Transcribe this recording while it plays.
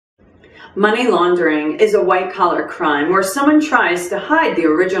Money laundering is a white-collar crime where someone tries to hide the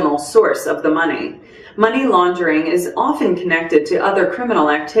original source of the money. Money laundering is often connected to other criminal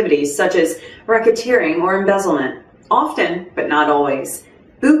activities such as racketeering or embezzlement. Often, but not always.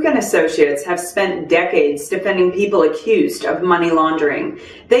 Bukh Associates have spent decades defending people accused of money laundering.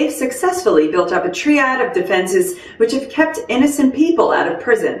 They've successfully built up a triad of defenses which have kept innocent people out of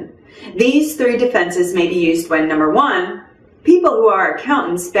prison. These three defenses may be used when, number one, people who are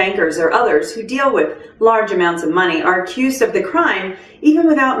accountants, bankers, or others who deal with large amounts of money are accused of the crime even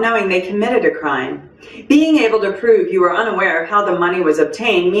without knowing they committed a crime. Being able to prove you are unaware of how the money was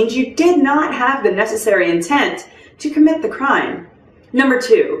obtained means you did not have the necessary intent to commit the crime. Number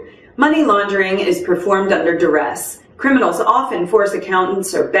two, money laundering is performed under duress. Criminals often force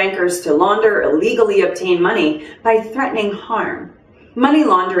accountants or bankers to launder illegally obtained money by threatening harm. Money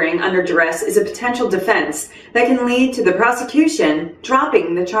laundering under duress is a potential defense that can lead to the prosecution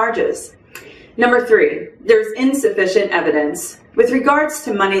dropping the charges. Number three, there's insufficient evidence. With regards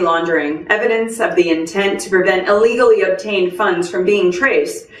to money laundering, evidence of the intent to prevent illegally obtained funds from being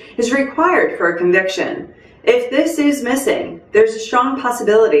traced is required for a conviction. If this is missing, there's a strong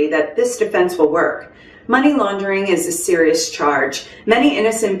possibility that this defense will work. Money laundering is a serious charge. Many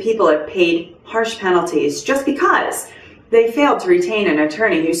innocent people have paid harsh penalties just because they failed to retain an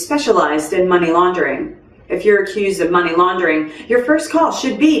attorney who specialized in money laundering. If you're accused of money laundering, your first call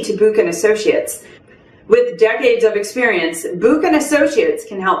should be to Bukh Associates. With decades of experience, Bukh Associates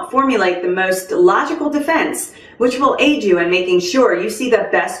can help formulate the most logical defense, which will aid you in making sure you see the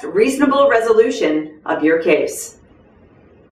best reasonable resolution of your case.